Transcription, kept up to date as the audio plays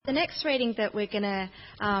The next reading that we're going to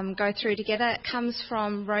go through together comes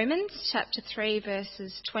from Romans chapter 3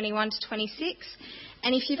 verses 21 to 26.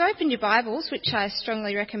 And if you've opened your Bibles, which I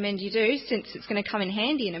strongly recommend you do since it's going to come in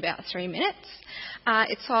handy in about 3 minutes,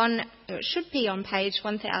 it should be on page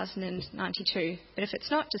 1092. But if it's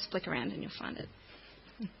not, just flick around and you'll find it.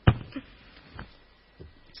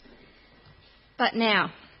 But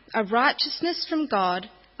now, a righteousness from God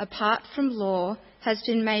apart from law has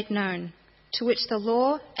been made known, to which the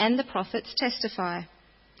law and the prophets testify.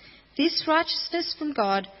 This righteousness from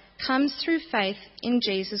God comes through faith in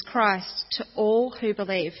Jesus Christ to all who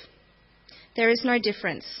believe. There is no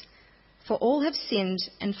difference, for all have sinned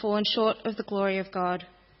and fallen short of the glory of God,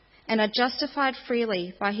 and are justified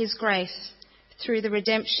freely by his grace through the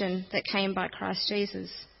redemption that came by Christ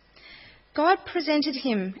Jesus. God presented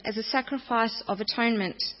him as a sacrifice of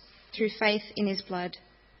atonement through faith in his blood.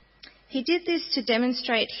 He did this to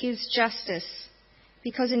demonstrate his justice,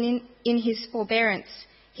 because in his forbearance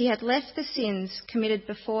he had left the sins committed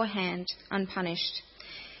beforehand unpunished.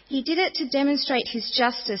 He did it to demonstrate his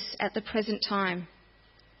justice at the present time,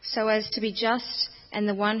 so as to be just and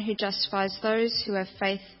the one who justifies those who have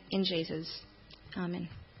faith in Jesus. Amen.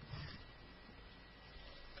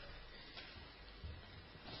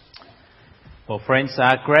 Well, friends,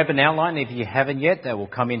 grab an outline if you haven't yet. That will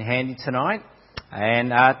come in handy tonight.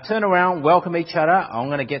 And turn around, welcome each other. I'm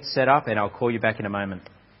going to get set up and I'll call you back in a moment.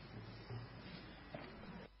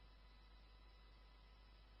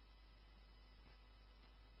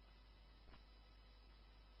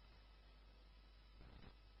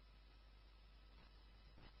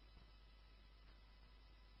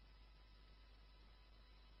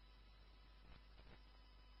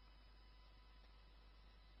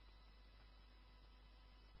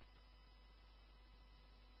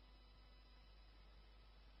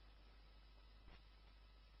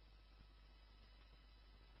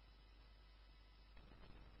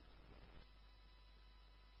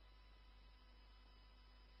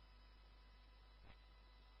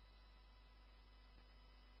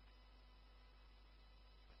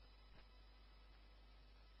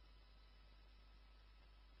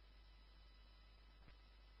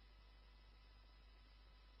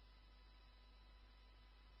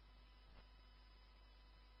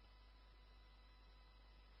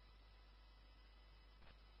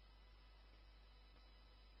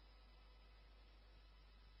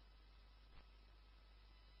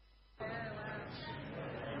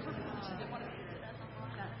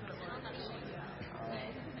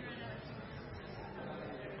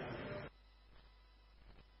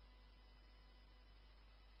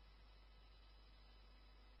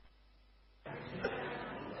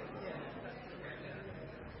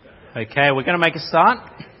 Okay, we're going to make a start.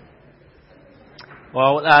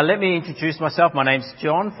 Well, let me introduce myself. My name's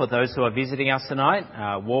John. For those who are visiting us tonight,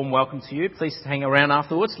 warm welcome to you. Please hang around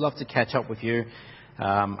afterwards. Love to catch up with you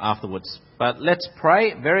afterwards. But let's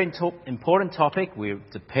pray. Very important topic. We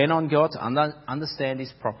depend on God to understand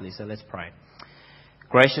this properly. So let's pray.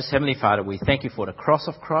 Gracious Heavenly Father, we thank you for the cross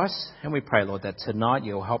of Christ, and we pray, Lord, that tonight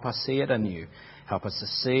you'll help us see it anew. Help us to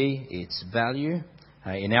see its value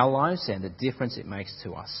in our lives and the difference it makes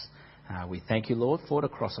to us. We thank you, Lord, for the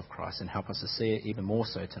cross of Christ, and help us to see it even more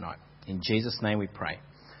so tonight. In Jesus' name we pray.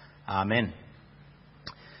 Amen.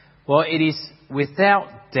 Well, it is without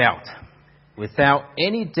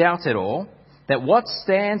any doubt at all, that what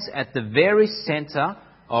stands at the very centre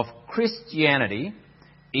of Christianity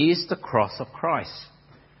is the cross of Christ.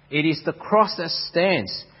 It is the cross that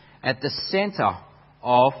stands at the centre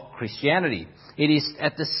of Christianity. It is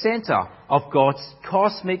at the centre of God's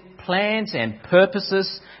cosmic plans and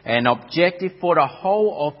purposes and objective for the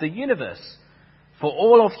whole of the universe. For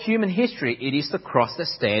all of human history, it is the cross that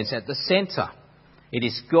stands at the centre. It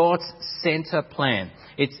is God's centre plan.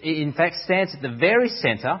 It in fact stands at the very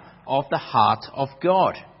centre of the heart of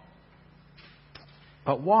God.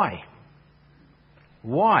 But why?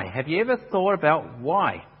 Why? Have you ever thought about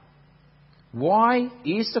why? Why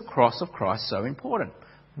is the cross of Christ so important?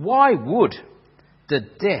 Why would the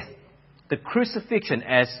death, the crucifixion,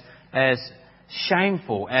 as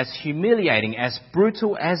shameful, as humiliating, as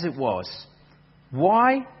brutal as it was,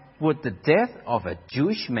 why would the death of a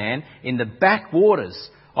Jewish man in the backwaters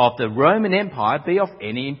of the Roman Empire be of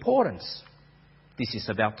any importance? This is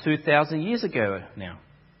about 2,000 years ago now.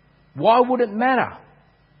 Why would it matter?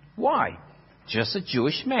 Why? Just a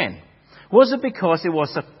Jewish man. Was it because it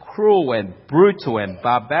was a cruel and brutal and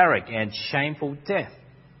barbaric and shameful death?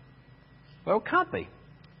 Well, it can't be.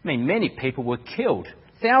 I mean, many people were killed.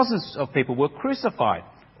 Thousands of people were crucified,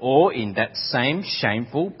 all in that same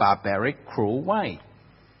shameful, barbaric, cruel way.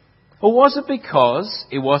 Or was it because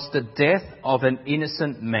it was the death of an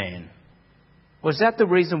innocent man? Was that the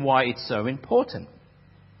reason why it's so important?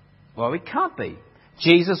 Well, it can't be.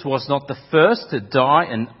 Jesus was not the first to die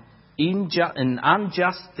an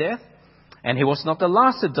unjust death, and he was not the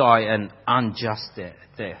last to die an unjust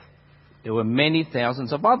death. There were many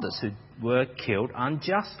thousands of others who were killed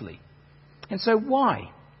unjustly. And so why?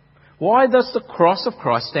 Why does the cross of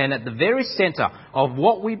Christ stand at the very centre of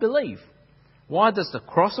what we believe? Why does the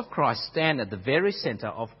cross of Christ stand at the very centre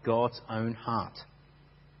of God's own heart?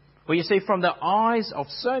 Well, you see, from the eyes of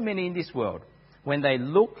so many in this world, when they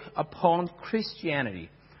look upon Christianity,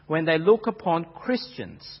 when they look upon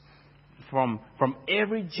Christians from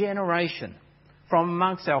every generation, from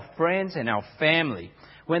amongst our friends and our family,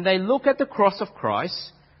 when they look at the cross of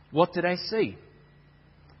Christ, what do they see?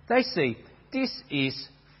 They see, this is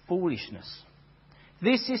foolishness.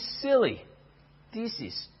 This is silly. This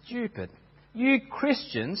is stupid. You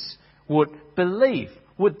Christians would believe,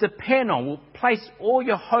 would depend on, would place all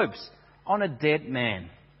your hopes on a dead man.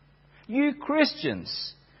 You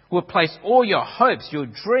Christians would place all your hopes, your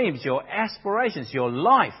dreams, your aspirations, your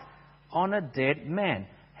life on a dead man.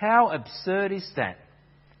 How absurd is that?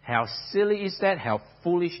 How silly is that? How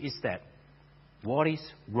foolish is that? What is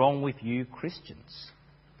wrong with you Christians?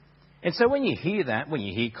 And so when you hear that, when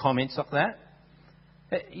you hear comments like that,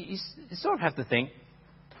 you sort of have to think,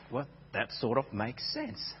 well, that sort of makes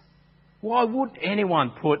sense. Why would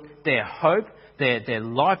anyone put their hope, their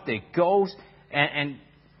life, their goals, and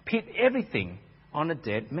pit everything on a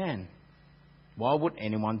dead man? Why would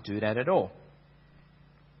anyone do that at all?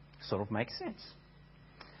 Sort of makes sense.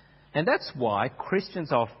 And that's why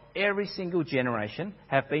Christians of every single generation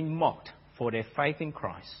have been mocked for their faith in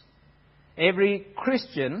Christ. Every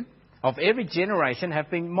Christian of every generation have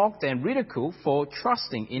been mocked and ridiculed for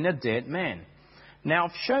trusting in a dead man. Now,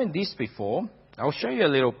 I've shown this before. I'll show you a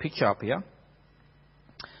little picture up here.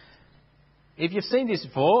 If you've seen this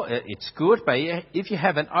before, it's good, but if you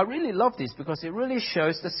haven't, I really love this because it really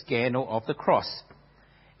shows the scandal of the cross.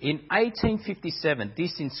 In 1857,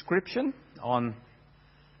 this inscription on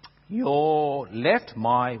your left,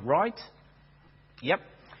 my right, yep,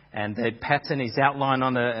 and the pattern is outlined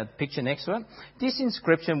on the picture next to it. This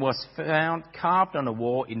inscription was found carved on a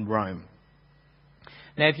wall in Rome.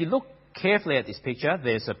 Now, if you look carefully at this picture,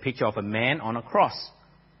 there's a picture of a man on a cross.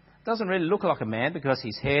 It doesn't really look like a man because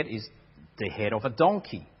his head is the head of a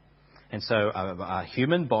donkey. And so a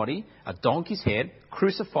human body, a donkey's head,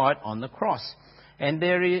 crucified on the cross. And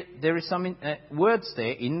there is some words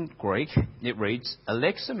there in Greek. It reads,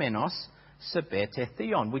 Alexamenos sebete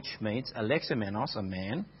theon, which means Alexamenos, a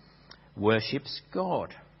man, worships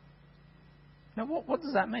God. Now, what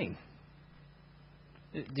does that mean?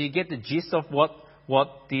 Do you get the gist of what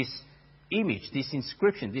this image, this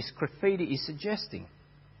inscription, this graffiti is suggesting?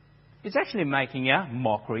 It's actually making a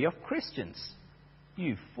mockery of Christians.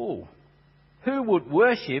 You fool. Who would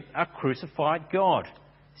worship a crucified God?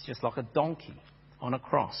 It's just like a donkey on a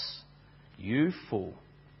cross. You fool.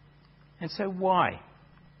 And so why?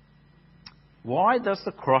 Why does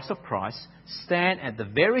the cross of Christ stand at the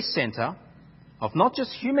very centre of not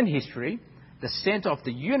just human history, the centre of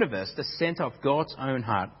the universe, the centre of God's own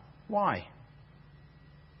heart? Why?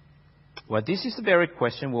 Well, this is the very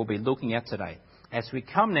question we'll be looking at today as we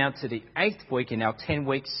come now to the 8th week in our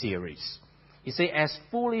 10-week series. You see, as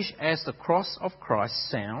foolish as the cross of Christ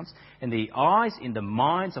sounds in the eyes, in the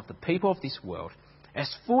minds of the people of this world,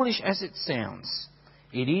 as foolish as it sounds,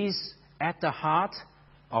 it is at the heart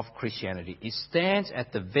of Christianity. It stands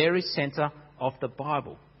at the very centre of the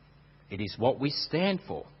Bible. It is what we stand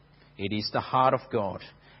for. It is the heart of God.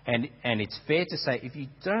 And it's fair to say, if you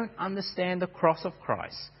don't understand the cross of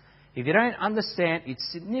Christ, if you don't understand its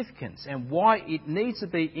significance and why it needs to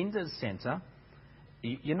be in the centre,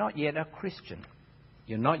 you're not yet a Christian.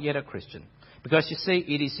 You're not yet a Christian. Because you see,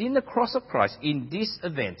 it is in the cross of Christ, in this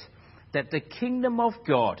event, that the kingdom of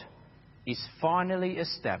God is finally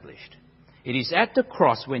established. It is at the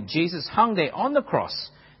cross, when Jesus hung there on the cross,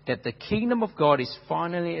 that the kingdom of God is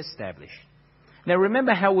finally established. Now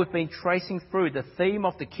remember how we've been tracing through the theme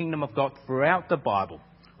of the kingdom of God throughout the Bible.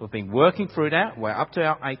 We've been working through that. We're up to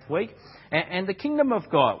our 8th week. And the kingdom of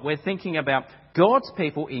God, we're thinking about God's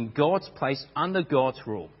people in God's place under God's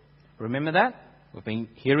rule. Remember that? We've been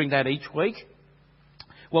hearing that each week.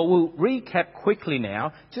 Well, we'll recap quickly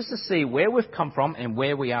now just to see where we've come from and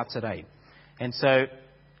where we are today. And so,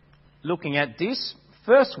 looking at this,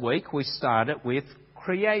 first week we started with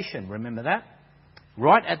creation. Remember that?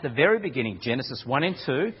 Right at the very beginning, Genesis 1 and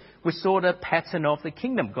 2, we saw the pattern of the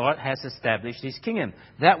kingdom. God has established his kingdom.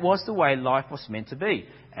 That was the way life was meant to be.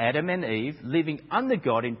 Adam and Eve living under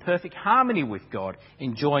God in perfect harmony with God,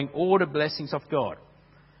 enjoying all the blessings of God.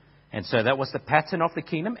 And so that was the pattern of the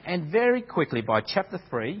kingdom. And very quickly, by chapter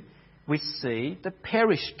 3, we see the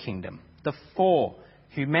perished kingdom, the fall,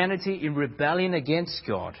 humanity in rebellion against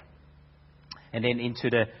God. And then into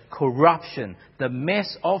the corruption, the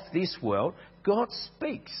mess of this world, God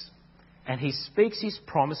speaks. And he speaks his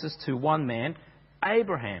promises to one man,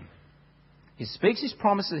 Abraham. He speaks his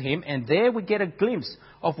promises to him, and there we get a glimpse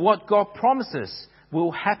of what God promises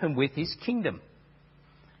will happen with his kingdom.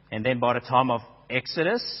 And then by the time of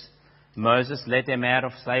Exodus, Moses led them out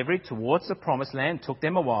of slavery towards the promised land. Took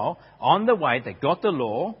them a while. On the way, they got the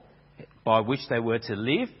law by which they were to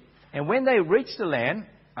live. And when they reached the land,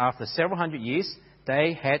 after several hundred years,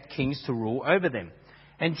 they had kings to rule over them.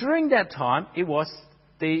 And during that time, it was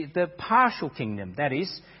the partial kingdom. That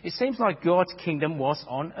is, it seems like God's kingdom was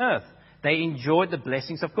on earth. They enjoyed the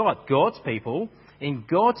blessings of God. God's people in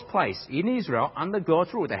God's place, in Israel, under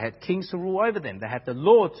God's rule. They had kings to rule over them. They had the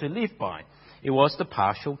law to live by. It was the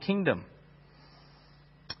partial kingdom.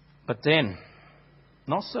 But then,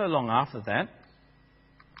 not so long after that,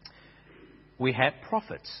 we had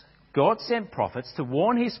prophets. God sent prophets to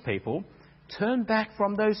warn his people, turn back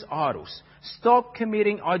from those idols. Stop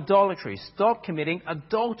committing idolatry. Stop committing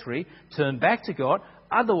adultery. Turn back to God.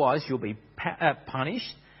 Otherwise, you'll be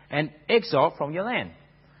punished and exiled from your land.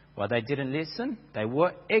 Well, they didn't listen. They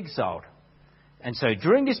were exiled. And so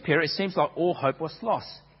during this period, it seems like all hope was lost.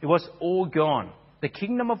 It was all gone. The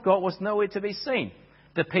kingdom of God was nowhere to be seen.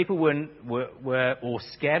 The people were all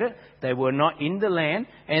scattered. They were not in the land,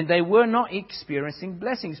 and they were not experiencing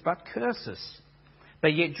blessings but curses.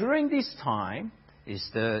 But yet during this time is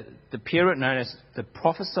the period known as the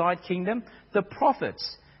prophesied kingdom. The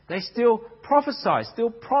prophets, they still prophesied,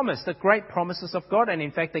 still promised the great promises of God, and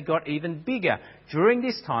in fact they got even bigger during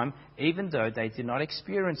this time, even though they did not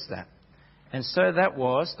experience that. And so that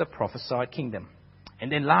was the prophesied kingdom.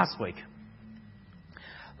 And then last week,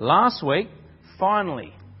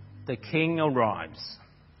 finally, the king arrives.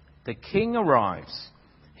 The king arrives.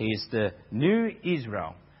 He is the new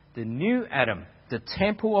Israel, the new Adam, the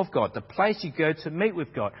temple of God, the place you go to meet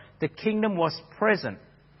with God. The kingdom was present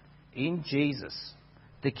in Jesus.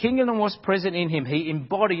 The kingdom was present in him. He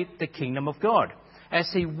embodied the kingdom of God.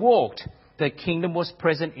 As he walked, the kingdom was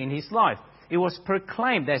present in his life. It was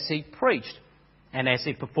proclaimed as he preached. And as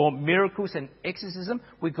he performed miracles and exorcism,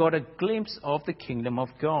 we got a glimpse of the kingdom of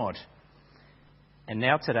God. And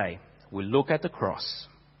now today, we look at the cross.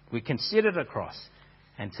 We consider the cross.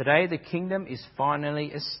 And today the kingdom is finally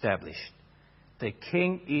established. The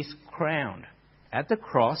king is crowned. At the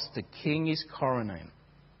cross, the king is coronated.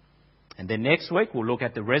 And then next week, we'll look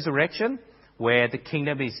at the resurrection, where the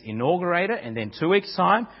kingdom is inaugurated. And then 2 weeks'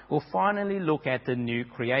 time, we'll finally look at the new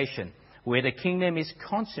creation, where the kingdom is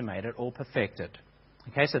consummated or perfected.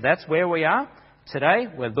 Okay, so that's where we are. Today,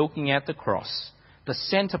 we're looking at the cross, the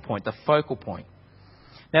center point, the focal point.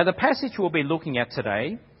 Now, the passage we'll be looking at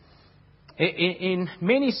today, in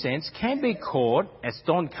many sense, can be called, as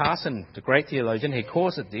Don Carson, the great theologian, he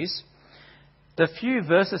calls it this, the few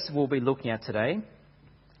verses we'll be looking at today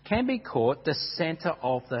can be called the center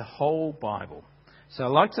of the whole Bible. So I'd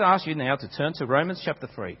like to ask you now to turn to Romans chapter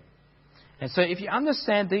 3. And so if you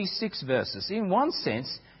understand these 6 verses, in one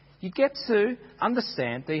sense, you get to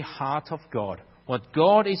understand the heart of God, what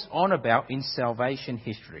God is on about in salvation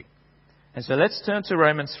history. And so let's turn to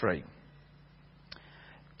Romans 3.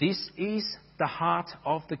 This is the heart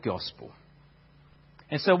of the gospel.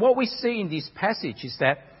 And so what we see in this passage is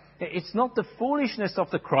that it's not the foolishness of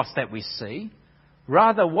the cross that we see.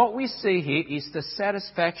 Rather, what we see here is the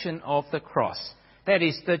satisfaction of the cross. That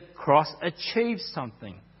is, the cross achieves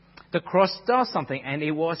something. The cross does something, and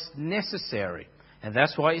it was necessary. And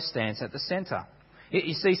that's why it stands at the centre.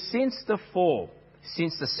 You see, since the fall,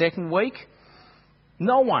 since the second week,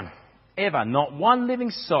 no one ever, not one living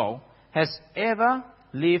soul, has ever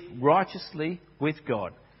lived righteously with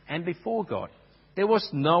God and before God. There was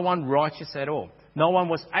no one righteous at all. No one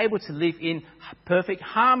was able to live in perfect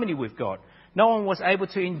harmony with God. No one was able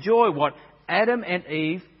to enjoy what Adam and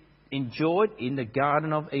Eve enjoyed in the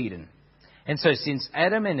Garden of Eden. And so since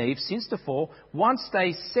Adam and Eve, since the fall, once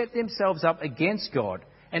they set themselves up against God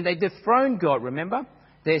and they dethroned God, remember?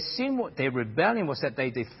 Their sin, their rebellion was that they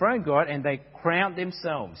dethroned God and they crowned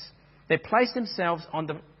themselves. They placed themselves on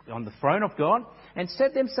the throne of God and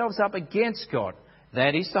set themselves up against God.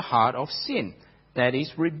 That is the heart of sin. That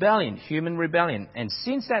is rebellion, human rebellion. And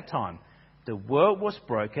since that time, the world was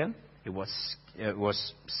broken. It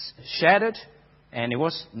was shattered. and it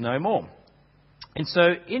was no more. And so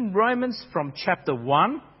in Romans, from chapter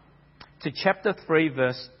 1 to chapter 3,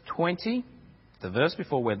 verse 20, the verse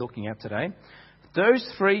before we're looking at today, those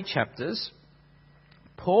 3 chapters,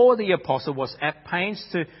 Paul the Apostle was at pains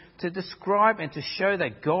to describe and to show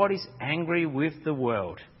that God is angry with the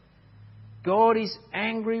world. God is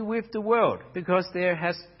angry with the world because there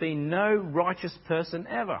has been no righteous person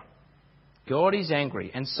ever. God is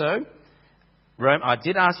angry. And so, I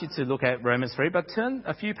did ask you to look at Romans 3, but turn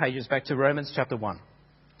a few pages back to Romans chapter 1.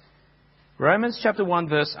 Romans chapter 1,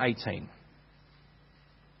 verse 18.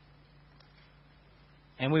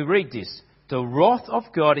 And we read this. The wrath of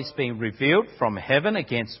God is being revealed from heaven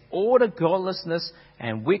against all the godlessness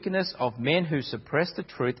and wickedness of men who suppress the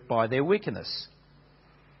truth by their wickedness.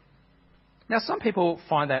 Now, some people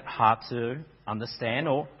find that hard to understand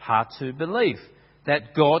or hard to believe,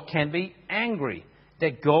 that God can be angry,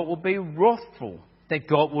 that God will be wrathful, that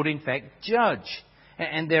God would in fact judge.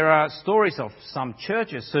 And there are stories of some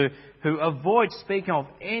churches who avoid speaking of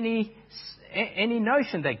any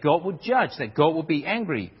notion that God would judge, that God would be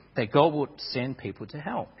angry, that God would send people to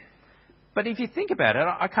hell. But if you think about it,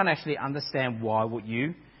 I can't actually understand why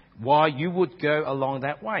you would go along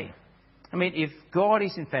that way. I mean, if God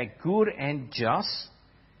is in fact good and just,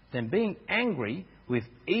 then being angry with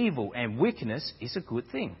evil and wickedness is a good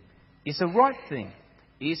thing. It's a right thing.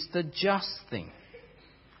 It's the just thing.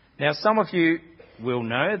 Now, some of you will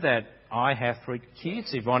know that I have 3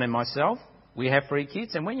 kids, Yvonne and myself. We have 3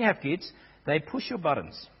 kids, and when you have kids, they push your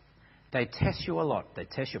buttons. They test you a lot. They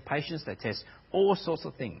test your patience. They test all sorts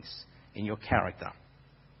of things in your character.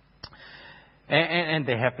 And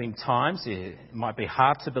there have been times, it might be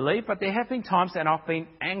hard to believe, but there have been times that I've been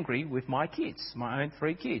angry with my kids, my own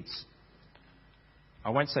 3 kids.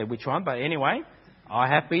 I won't say which one, but anyway, I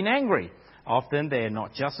have been angry. Often they're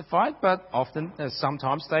not justified, but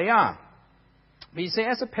sometimes they are. But you see,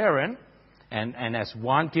 as a parent, and as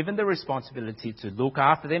one given the responsibility to look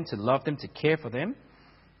after them, to love them, to care for them,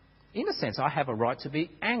 in a sense, I have a right to be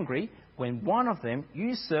angry when one of them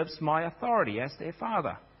usurps my authority as their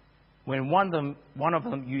father. When one of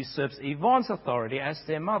them usurps Yvonne's authority as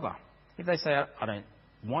their mother. If they say, I don't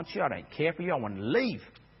want you, I don't care for you, I want to leave.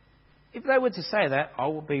 If they were to say that, I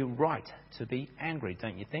would be right to be angry,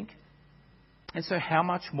 don't you think? And so how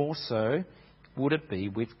much more so would it be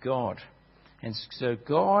with God? And so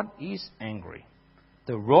God is angry.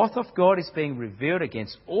 The wrath of God is being revealed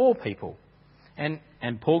against all people. And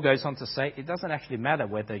Paul goes on to say, it doesn't actually matter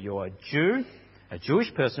whether you're a Jew, a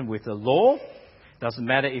Jewish person with the law. Doesn't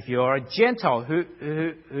matter if you're a Gentile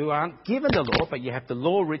who aren't given the law, but you have the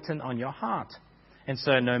law written on your heart. And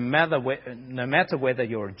so no matter whether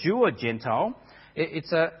you're a Jew or Gentile,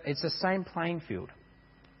 it's the same playing field.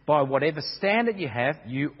 By whatever standard you have,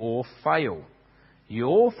 you all fail. You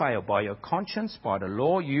all fail. By your conscience, by the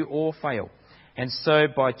law, you all fail. And so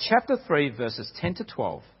by chapter 3, verses 10 to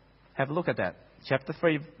 12, have a look at that. Chapter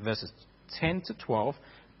 3, verses 10 to 12,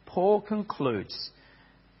 Paul concludes,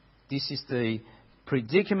 this is the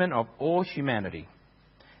predicament of all humanity.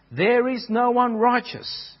 There is no one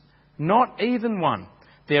righteous, not even one.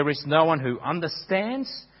 There is no one who understands.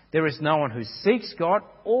 There is no one who seeks God.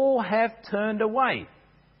 All have turned away.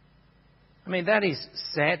 I mean, that is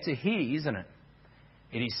sad to hear, isn't it?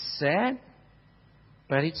 It is sad,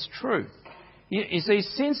 but it's true. You see,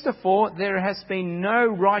 since the fall, there has been no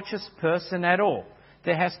righteous person at all.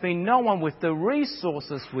 There has been no one with the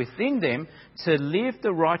resources within them to live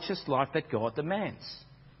the righteous life that God demands.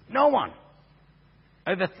 No one.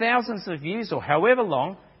 Over thousands of years or however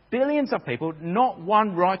long, billions of people, not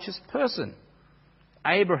one righteous person.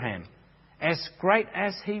 Abraham, as great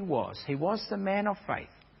as he was the man of faith.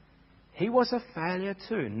 He was a failure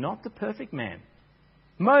too, not the perfect man.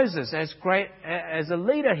 Moses, as great as a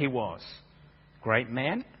leader he was. Great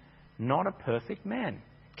man, not a perfect man.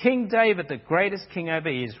 King David, the greatest king over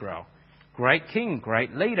Israel. Great king,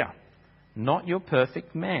 great leader. Not your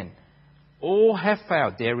perfect man. All have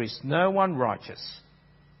failed. There is no one righteous.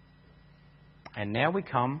 And now we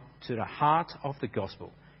come to the heart of the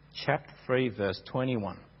gospel. Chapter 3, verse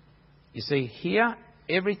 21. You see, here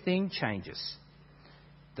everything changes.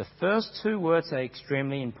 The first 2 words are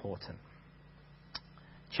extremely important.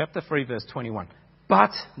 Chapter 3, verse 21.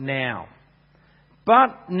 But now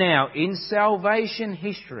in salvation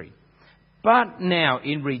history, but now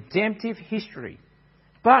in redemptive history,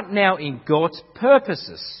 but now in God's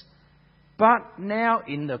purposes, but now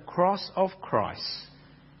in the cross of Christ,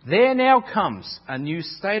 there now comes a new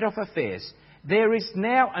state of affairs. There is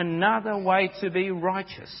now another way to be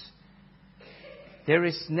righteous. There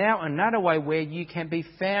is now another way where you can be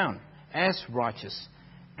found as righteous.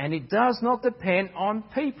 And it does not depend on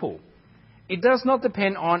people. It does not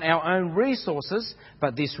depend on our own resources,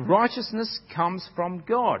 but this righteousness comes from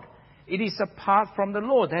God. It is apart from the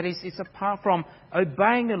law. That is, it's apart from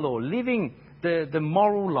obeying the law, living the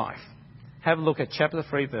moral life. Have a look at chapter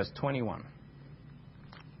 3, verse 21.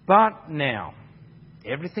 But now,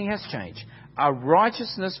 everything has changed. A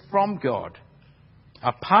righteousness from God,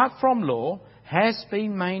 apart from law, has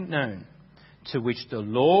been made known, to which the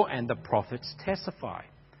law and the prophets testify.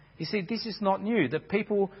 You see, this is not new. The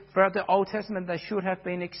people throughout the Old Testament, they should have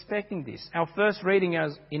been expecting this. Our first reading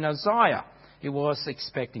in Isaiah, it was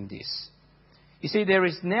expecting this. You see, there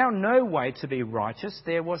is now no way to be righteous.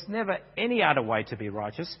 There was never any other way to be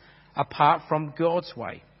righteous apart from God's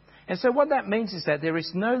way. And so what that means is that there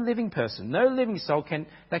is no living person, no living soul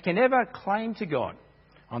that can ever claim to God.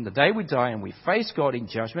 On the day we die and we face God in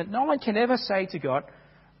judgment, no one can ever say to God,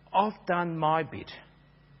 I've done my bit.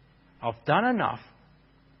 I've done enough,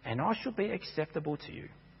 and I should be acceptable to you.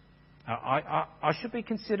 I should be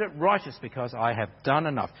considered righteous because I have done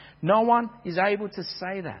enough. No one is able to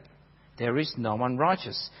say that. There is no one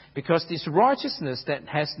righteous, because this righteousness that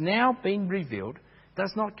has now been revealed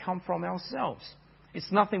does not come from ourselves.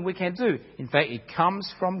 It's nothing we can do. In fact, it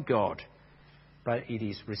comes from God, but it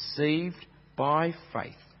is received by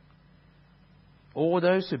faith. All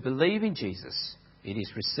those who believe in Jesus, it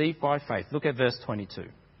is received by faith. Look at verse 22.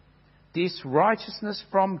 This righteousness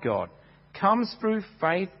from God comes through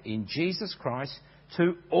faith in Jesus Christ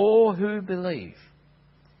to all who believe.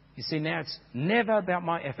 You see, now it's never about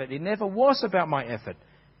my effort. It never was about my effort.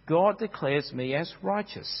 God declares me as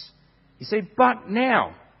righteous. You see, but now,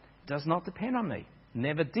 it does not depend on me.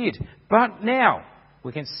 Never did. But now,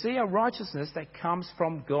 we can see a righteousness that comes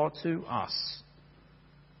from God to us.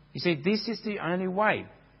 You see, this is the only way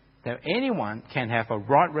that anyone can have a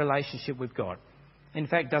right relationship with God. In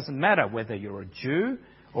fact, it doesn't matter whether you're a Jew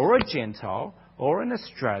or a Gentile or an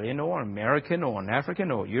Australian or an American or an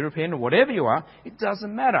African or European or whatever you are, it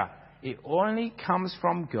doesn't matter. It only comes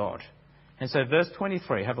from God. And so verse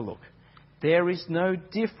 23, have a look. There is no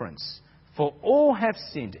difference, for all have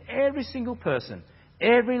sinned, every single person,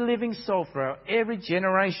 every living soul throughout every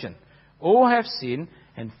generation. All have sinned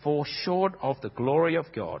and fall short of the glory of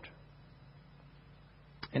God.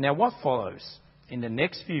 And now what follows in the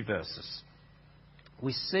next few verses?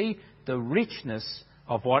 We see the richness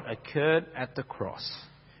of what occurred at the cross.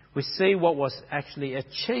 We see what was actually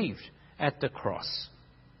achieved at the cross.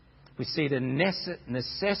 We see the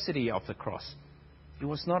necessity of the cross. It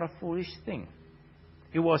was not a foolish thing.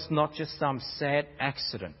 It was not just some sad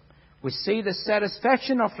accident. We see the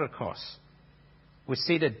satisfaction of the cross. We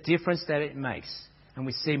see the difference that it makes. And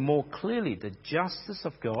we see more clearly the justice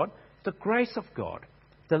of God, the grace of God,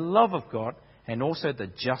 the love of God, and also the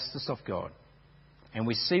justice of God. And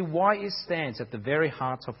we see why it stands at the very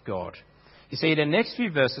heart of God. You see, in the next few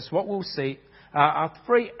verses, what we'll see are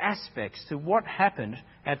three aspects to what happened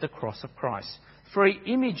at the cross of Christ. Three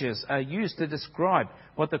images are used to describe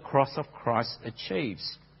what the cross of Christ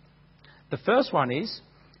achieves. The first one is,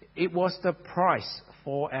 it was the price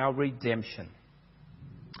for our redemption.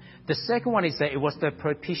 The second one is that it was the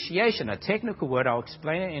propitiation, a technical word, I'll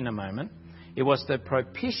explain it in a moment. It was the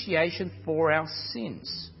propitiation for our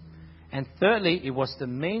sins. And thirdly, it was the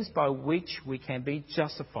means by which we can be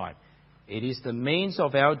justified. It is the means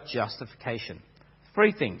of our justification.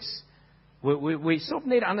 Three things. We sort of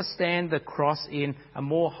need to understand the cross in a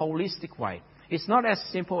more holistic way. It's not as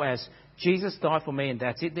simple as Jesus died for me and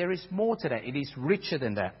that's it. There is more to that. It is richer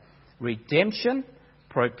than that. Redemption,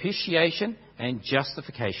 propitiation, and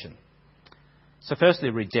justification. So firstly,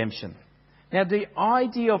 redemption. Now, the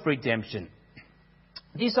idea of redemption,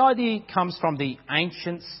 this idea comes from the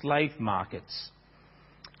ancient slave markets.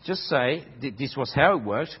 Just say, this was how it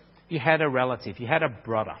worked. You had a relative, you had a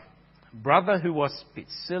brother who was a bit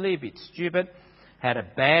silly, a bit stupid, had a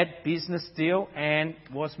bad business deal and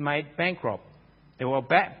was made bankrupt. Well,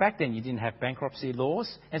 back then you didn't have bankruptcy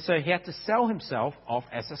laws, and so he had to sell himself off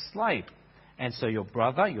as a slave. And so your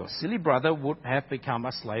brother, your silly brother, would have become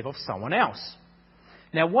a slave of someone else.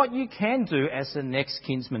 Now, what you can do as the next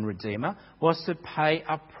kinsman redeemer was to pay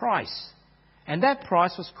a price. And that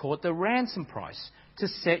price was called the ransom price, to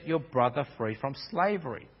set your brother free from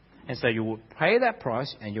slavery. And so you would pay that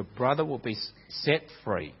price and your brother will be set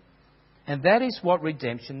free. And that is what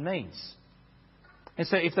redemption means. And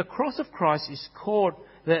so if the cross of Christ is called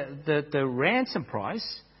the ransom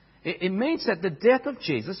price, it means that the death of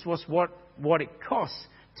Jesus was what it cost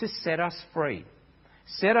to set us free.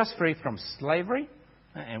 Set us free from slavery.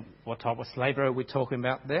 And what type of slavery are we talking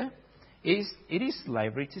about there? It is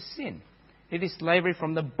slavery to sin. It is slavery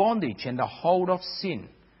from the bondage and the hold of sin.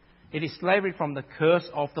 It is slavery from the curse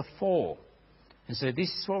of the fall. And so this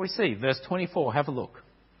is what we see. Verse 24, have a look.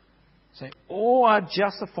 So, all are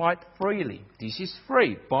justified freely. This is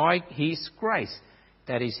free by His grace.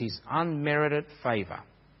 That is His unmerited favour.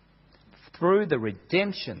 Through the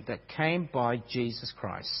redemption that came by Jesus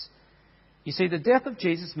Christ. You see, the death of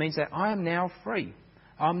Jesus means that I am now free.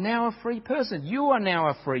 I'm now a free person. You are now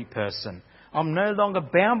a free person. I'm no longer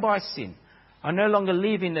bound by sin. I no longer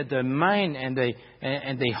live in the domain and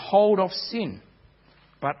the hold of sin.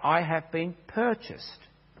 But I have been purchased.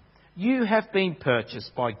 You have been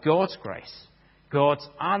purchased by God's grace, God's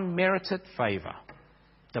unmerited favour.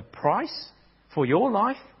 The price for your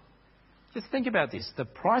life, just think about this. The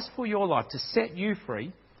price for your life to set you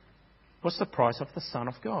free was the price of the Son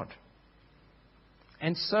of God.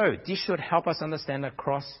 And so this should help us understand the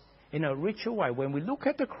cross in a richer way. When we look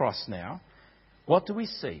at the cross now, what do we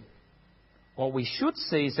see? What we should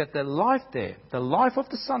see is that the life there, the life of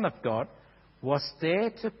the Son of God, was there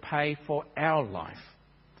to pay for our life,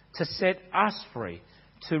 to set us free,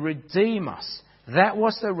 to redeem us. That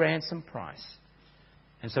was the ransom price.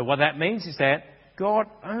 And so what that means is that God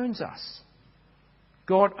owns us.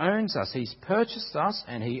 God owns us. He's purchased us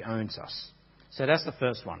and He owns us. So that's the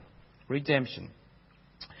first one, redemption.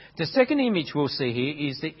 The second image we'll see here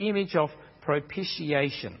is the image of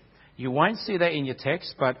propitiation. You won't see that in your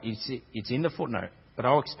text, but it's in the footnote. But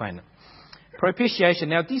I'll explain it. Propitiation.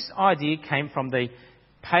 Now, this idea came from the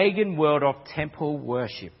pagan world of temple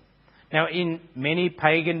worship. Now, in many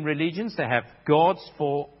pagan religions, they have gods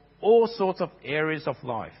for all sorts of areas of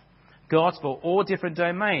life. Gods for all different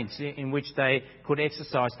domains in which they could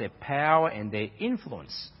exercise their power and their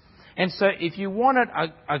influence. And so if you wanted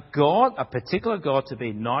a god, a particular god, to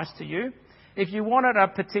be nice to you, if you wanted a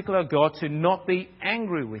particular god to not be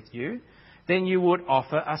angry with you, then you would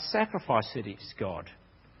offer a sacrifice to this god.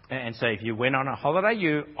 And so if you went on a holiday,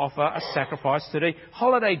 you offer a sacrifice to the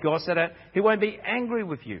holiday god so that he won't be angry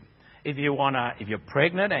with you. If you're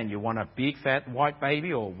pregnant and you want a big fat white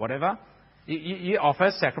baby or whatever, you offer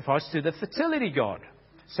a sacrifice to the fertility god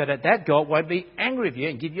so that god won't be angry with you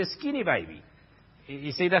and give you a skinny baby.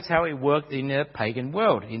 You see, that's how it worked in the pagan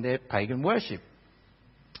world, in their pagan worship.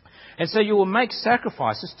 And so you will make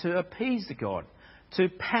sacrifices to appease the god, to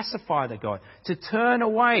pacify the god, to turn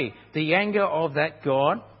away the anger of that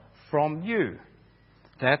god from you.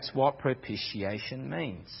 That's what propitiation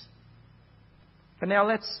means. But now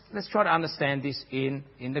let's try to understand this in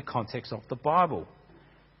the context of the Bible.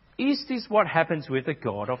 Is this what happens with the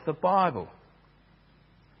God of the Bible?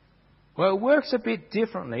 Well, it works a bit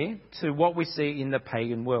differently to what we see in the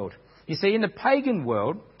pagan world. You see, in the pagan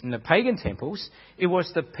world, in the pagan temples, it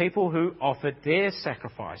was the people who offered their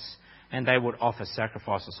sacrifice. And they would offer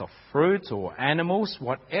sacrifices of fruit or animals,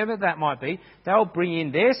 whatever that might be. They'll bring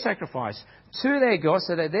in their sacrifice to their God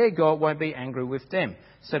so that their God won't be angry with them.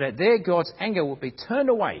 So that their God's anger will be turned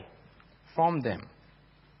away from them.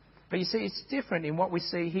 But you see, it's different in what we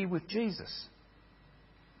see here with Jesus.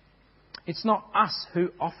 It's not us who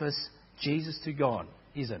offers Jesus to God,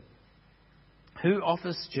 is it? Who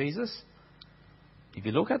offers Jesus? If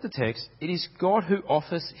you look at the text, it is God who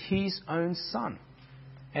offers His own Son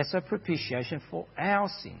as a propitiation for our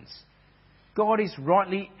sins. God is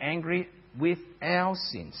rightly angry with our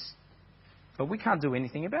sins. But we can't do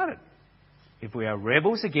anything about it. If we are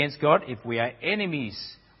rebels against God, if we are enemies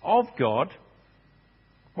of God,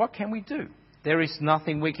 what can we do? There is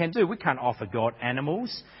nothing we can do. We can't offer God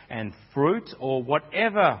animals and fruit or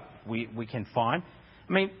whatever we can find.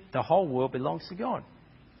 I mean, the whole world belongs to God.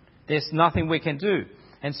 There's nothing we can do.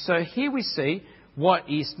 And so here we see what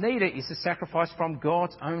is needed is a sacrifice from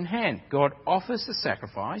God's own hand. God offers the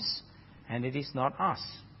sacrifice, and it is not us.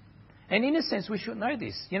 And in a sense, we should know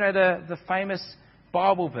this. You know, the famous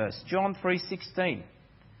Bible verse, John 3:16.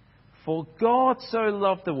 For God so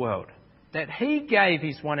loved the world that He gave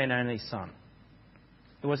His one and only Son.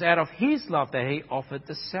 It was out of His love that He offered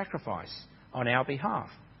the sacrifice on our behalf.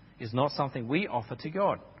 It's not something we offer to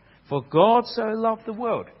God. For God so loved the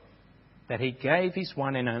world that He gave His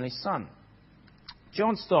one and only Son.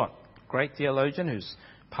 John Stott, great theologian who's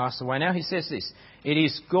passed away now, he says this: it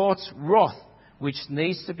is God's wrath which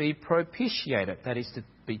needs to be propitiated, that is to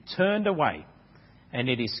be turned away. And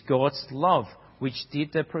it is God's love which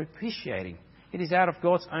did the propitiating. It is out of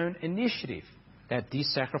God's own initiative that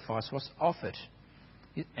this sacrifice was offered.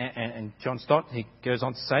 And John Stott, he goes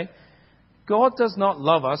on to say, God does not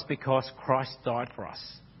love us because Christ died for us.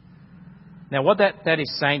 Now what that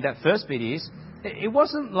is saying, that first bit is, it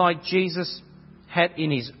wasn't like Jesus had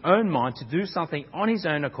in His own mind to do something on His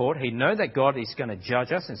own accord. He knows that God is going to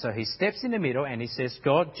judge us, and so He steps in the middle and He says,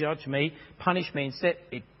 God, judge me, punish me instead.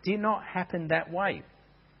 It did not happen that way.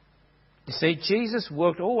 You see, Jesus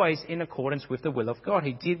worked always in accordance with the will of God.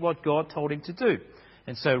 He did what God told him to do.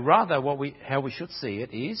 And so rather how we should see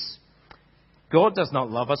it is, God does not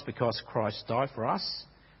love us because Christ died for us.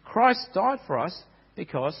 Christ died for us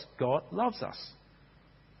because God loves us.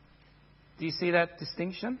 Do you see that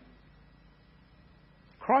distinction?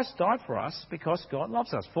 Christ died for us because God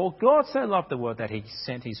loves us. For God so loved the world that he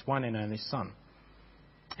sent his one and only Son.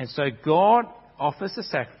 And so God offers the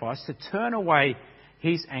sacrifice to turn away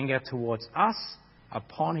his anger towards us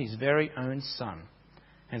upon his very own Son.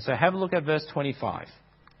 And so have a look at verse 25.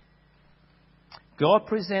 God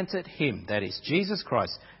presented him, that is Jesus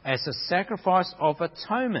Christ, as a sacrifice of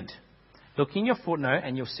atonement. Look in your footnote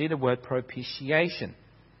and you'll see the word propitiation.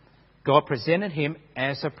 God presented him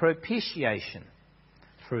as a propitiation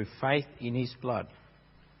through faith in his blood.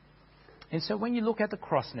 And so when you look at the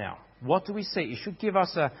cross now, what do we see? It should give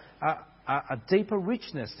us a deeper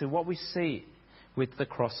richness to what we see with the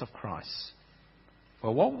cross of Christ.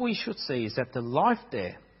 Well, what we should see is that the life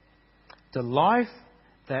there, the life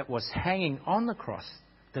that was hanging on the cross,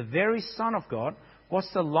 the very Son of God, was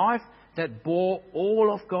the life that bore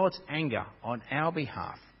all of God's anger on our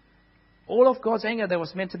behalf. All of God's anger that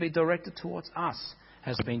was meant to be directed towards us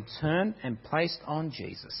has been turned and placed on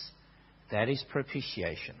Jesus. That is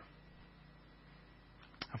propitiation.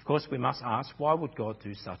 Of course, we must ask, why would God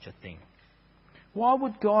do such a thing? Why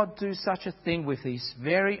would God do such a thing with his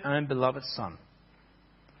very own beloved Son?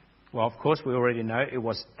 Well, of course, we already know it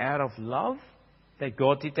was out of love that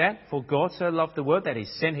God did that. For God so loved the world that he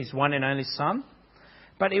sent his one and only Son.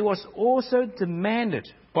 But it was also demanded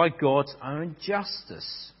by God's own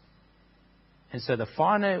justice. And so the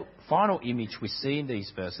final image we see in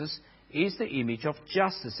these verses is the image of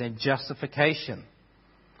justice and justification.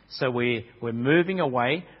 So we're moving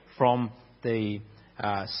away from the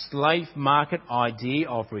slave market idea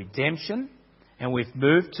of redemption, and we've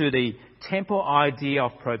moved to the temple idea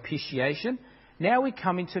of propitiation. Now we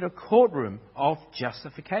come into the courtroom of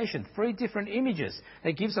justification. 3 different images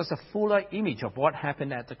that gives us a fuller image of what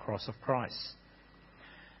happened at the cross of Christ.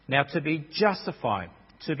 Now, to be justified,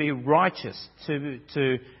 to be righteous,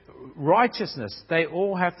 to righteousness, they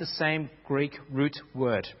all have the same Greek root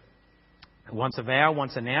word. One's a vowel,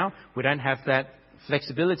 one's a noun. We don't have that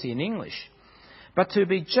flexibility in English. But to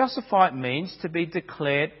be justified means to be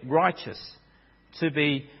declared righteous, to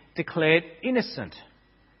be declared innocent,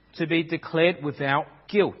 to be declared without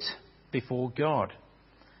guilt before God.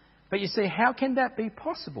 But you see, how can that be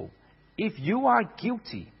possible? If you are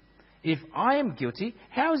guilty, if I am guilty,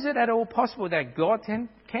 how is it at all possible that God can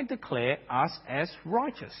declare us as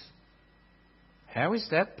righteous? How is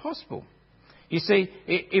that possible? You see,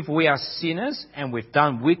 if we are sinners and we've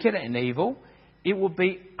done wicked and evil, it would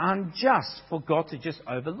be unjust for God to just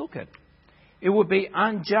overlook it. It would be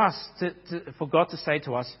unjust for God to say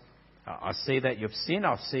to us, I see that you've sinned.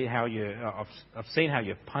 I've seen how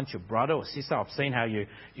you've punched your brother or sister. I've seen how you've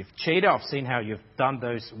cheated. I've seen how you've done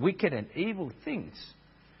those wicked and evil things.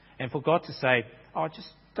 And for God to say, oh, just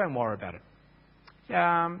don't worry about it.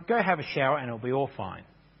 Go have a shower and it'll be all fine.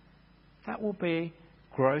 That will be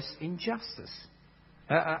gross injustice.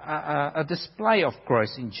 A display of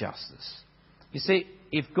gross injustice. You see,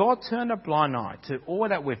 if God turned a blind eye to all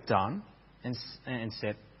that we've done and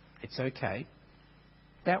said, it's okay,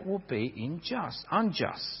 that will be unjust.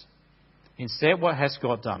 Instead, what has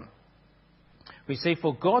God done? We see,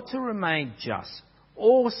 for God to remain just,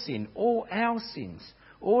 all sin, all our sins,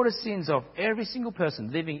 all the sins of every single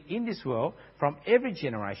person living in this world from every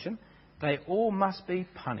generation, they all must be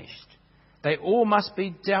punished. They all must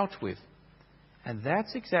be dealt with. And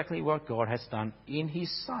that's exactly what God has done in his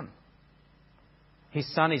Son. His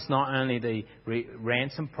Son is not only the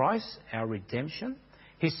ransom price, our redemption.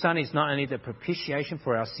 His Son is not only the propitiation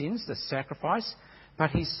for our sins, the sacrifice,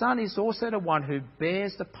 but his Son is also the one who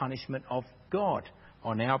bears the punishment of God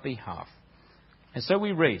on our behalf. And so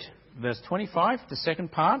we read verse 25, the second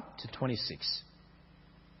part, to 26.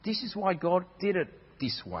 This is why God did it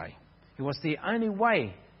this way. It was the only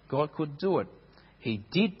way God could do it. He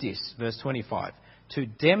did this, verse 25, to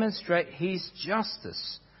demonstrate his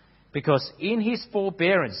justice, because in his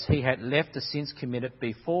forbearance he had left the sins committed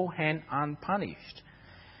beforehand unpunished.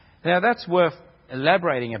 Now that's worth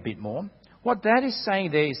elaborating a bit more. What that is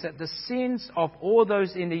saying there is that the sins of all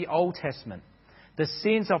those in the Old Testament, the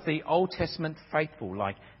sins of the Old Testament faithful,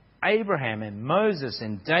 like Abraham and Moses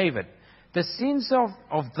and David, the sins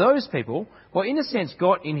of those people, well, in a sense,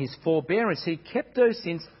 God, in his forbearance, he kept those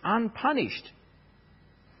sins unpunished.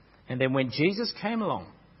 And then when Jesus came along,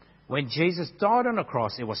 when Jesus died on the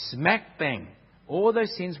cross, it was smack bang. All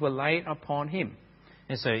those sins were laid upon him.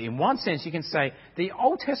 And so in one sense, you can say the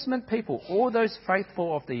Old Testament people, all those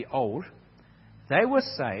faithful of the old, They were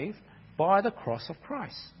saved by the cross of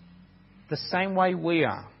Christ, the same way we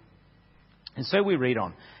are. And so we read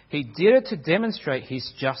on. He did it to demonstrate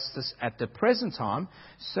his justice at the present time,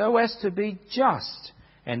 so as to be just,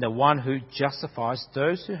 and the one who justifies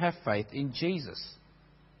those who have faith in Jesus.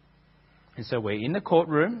 And so we're in the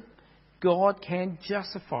courtroom. God can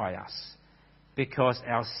justify us because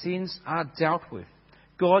our sins are dealt with.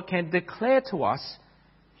 God can declare to us,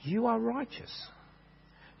 you are righteous.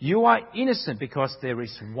 You are innocent because there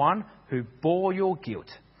is one who bore your guilt.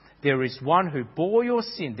 There is one who bore your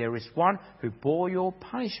sin. There is one who bore your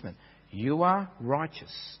punishment. You are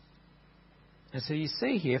righteous. And so you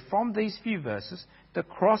see here from these few verses, the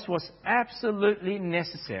cross was absolutely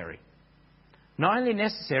necessary. Not only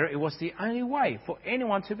necessary, it was the only way for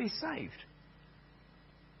anyone to be saved.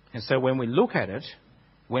 And so when we look at it,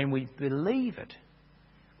 when we believe it,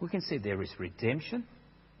 we can see there is redemption,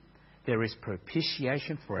 there is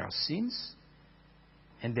propitiation for our sins,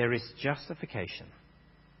 and there is justification.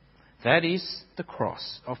 That is the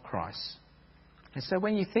cross of Christ. And so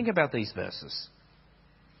when you think about these verses,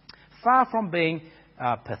 far from being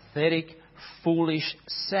a pathetic, foolish,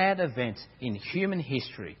 sad event in human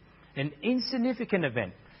history, an insignificant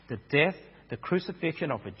event, the death, the crucifixion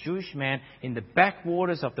of a Jewish man in the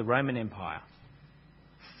backwaters of the Roman Empire.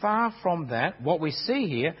 Far from that, what we see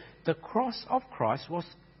here, the cross of Christ was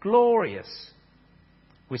glorious.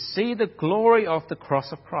 We see the glory of the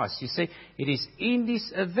cross of Christ. You see, it is in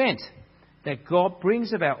this event that God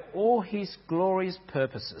brings about all his glorious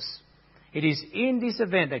purposes. It is in this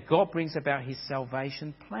event that God brings about his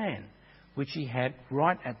salvation plan, which he had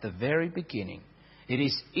right at the very beginning. It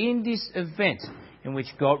is in this event in which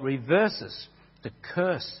God reverses the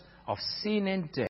curse of sin and death